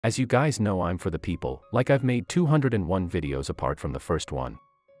As you guys know, I'm for the people, like I've made 201 videos apart from the first one.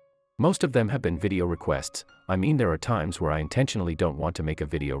 Most of them have been video requests. I mean, there are times where I intentionally don't want to make a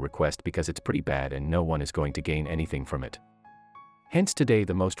video request because it's pretty bad and no one is going to gain anything from it. Hence today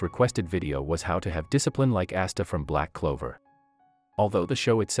the most requested video was how to have discipline like Asta from Black Clover. Although the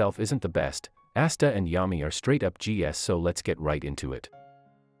show itself isn't the best, Asta and Yami are straight up GS, so let's get right into it.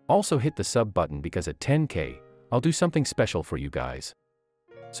 Also hit the sub button because at 10K, I'll do something special for you guys.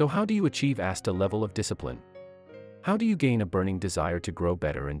 So how do you achieve Asta level of discipline? How do you gain a burning desire to grow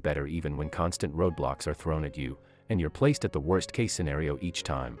better and better even when constant roadblocks are thrown at you, and you're placed at the worst case scenario each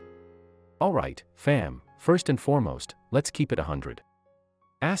time? Alright, fam, first and foremost, let's keep it 100.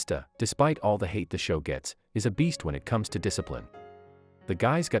 Asta, despite all the hate the show gets, is a beast when it comes to discipline. The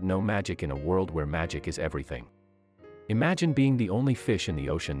guy's got no magic in a world where magic is everything. Imagine being the only fish in the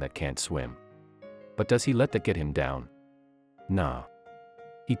ocean that can't swim. But does he let that get him down? Nah.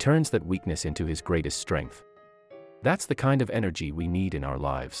 He turns that weakness into his greatest strength. That's the kind of energy we need in our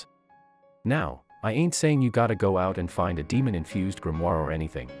lives. Now, I ain't saying you gotta go out and find a demon-infused grimoire or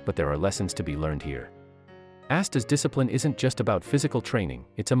anything, but there are lessons to be learned here. Asta's discipline isn't just about physical training,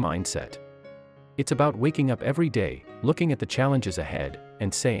 it's a mindset. It's about waking up every day, looking at the challenges ahead,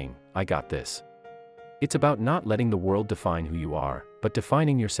 and saying, I got this. It's about not letting the world define who you are, but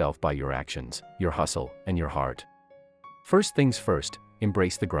defining yourself by your actions, your hustle, and your heart. First things first,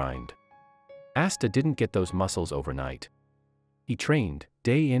 embrace the grind. Asta didn't get those muscles overnight. He trained,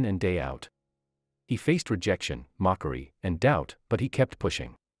 day in and day out. He faced rejection, mockery, and doubt, but he kept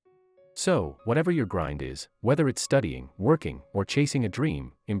pushing. So, whatever your grind is, whether it's studying, working, or chasing a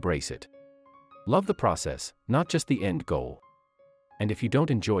dream, embrace it. Love the process, not just the end goal. And if you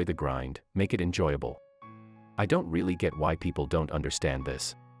don't enjoy the grind, make it enjoyable. I don't really get why people don't understand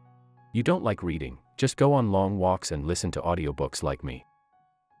this. You don't like reading, just go on long walks and listen to audiobooks like me.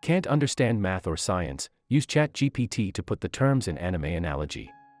 Can't understand math or science, use ChatGPT to put the terms in anime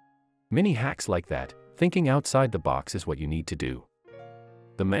analogy. Mini hacks like that, thinking outside the box is what you need to do.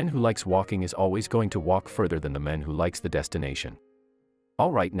 The man who likes walking is always going to walk further than the man who likes the destination.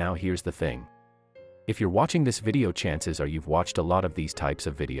 Alright, now here's the thing. If you're watching this video, chances are you've watched a lot of these types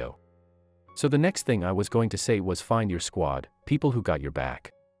of video. So the next thing I was going to say was find your squad, people who got your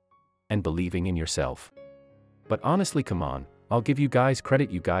back. And believing in yourself. But honestly, come on, I'll give you guys credit,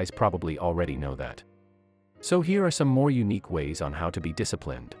 you guys probably already know that. So here are some more unique ways on how to be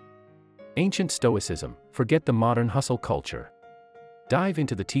disciplined. Ancient Stoicism, forget the modern hustle culture. Dive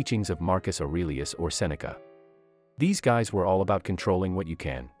into the teachings of Marcus Aurelius or Seneca. These guys were all about controlling what you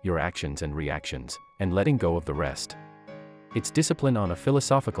can, your actions and reactions, and letting go of the rest. It's discipline on a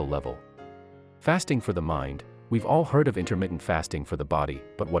philosophical level. Fasting for the mind, we've all heard of intermittent fasting for the body,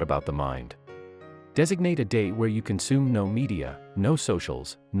 but what about the mind? Designate a day where you consume no media, no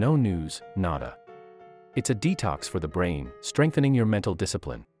socials, no news, nada. It's a detox for the brain, strengthening your mental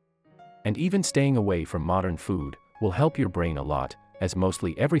discipline. And even staying away from modern food will help your brain a lot, as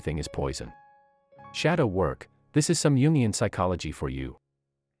mostly everything is poison. Shadow work, this is some Jungian psychology for you.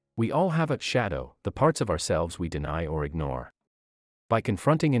 We all have a shadow, the parts of ourselves we deny or ignore. By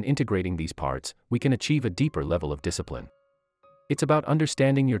confronting and integrating these parts, we can achieve a deeper level of discipline. It's about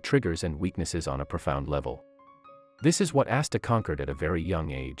understanding your triggers and weaknesses on a profound level. This is what Asta conquered at a very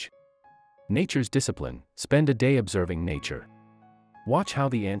young age. Nature's discipline, spend a day observing nature. Watch how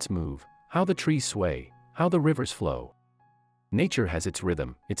the ants move, how the trees sway, how the rivers flow. Nature has its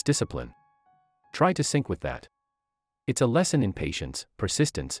rhythm, its discipline. Try to sync with that. It's a lesson in patience,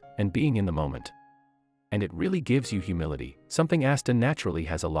 persistence, and being in the moment. And it really gives you humility, something Asta naturally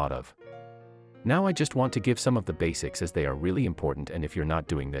has a lot of. Now I just want to give some of the basics as they are really important, and if you're not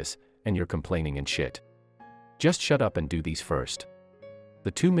doing this, and you're complaining and shit, just shut up and do these first.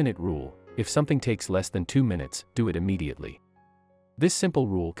 The 2-minute rule, if something takes less than 2 minutes, do it immediately. This simple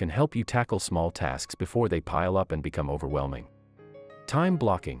rule can help you tackle small tasks before they pile up and become overwhelming. Time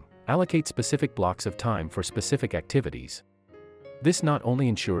blocking, allocate specific blocks of time for specific activities. This not only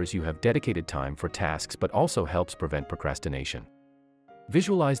ensures you have dedicated time for tasks but also helps prevent procrastination.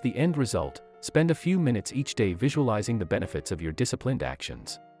 Visualize the end result, spend a few minutes each day visualizing the benefits of your disciplined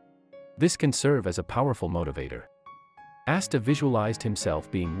actions. This can serve as a powerful motivator. Asta visualized himself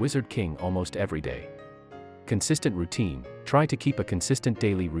being Wizard King almost every day. Consistent routine, try to keep a consistent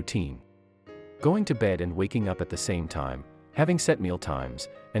daily routine. Going to bed and waking up at the same time, having set meal times,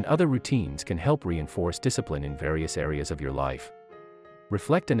 and other routines can help reinforce discipline in various areas of your life.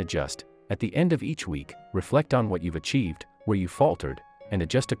 Reflect and adjust. At the end of each week, reflect on what you've achieved, where you faltered, and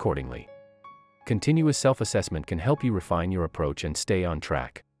adjust accordingly. Continuous self-assessment can help you refine your approach and stay on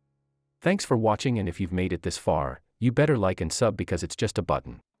track. Thanks for watching, and if you've made it this far, you better like and sub because it's just a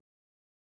button.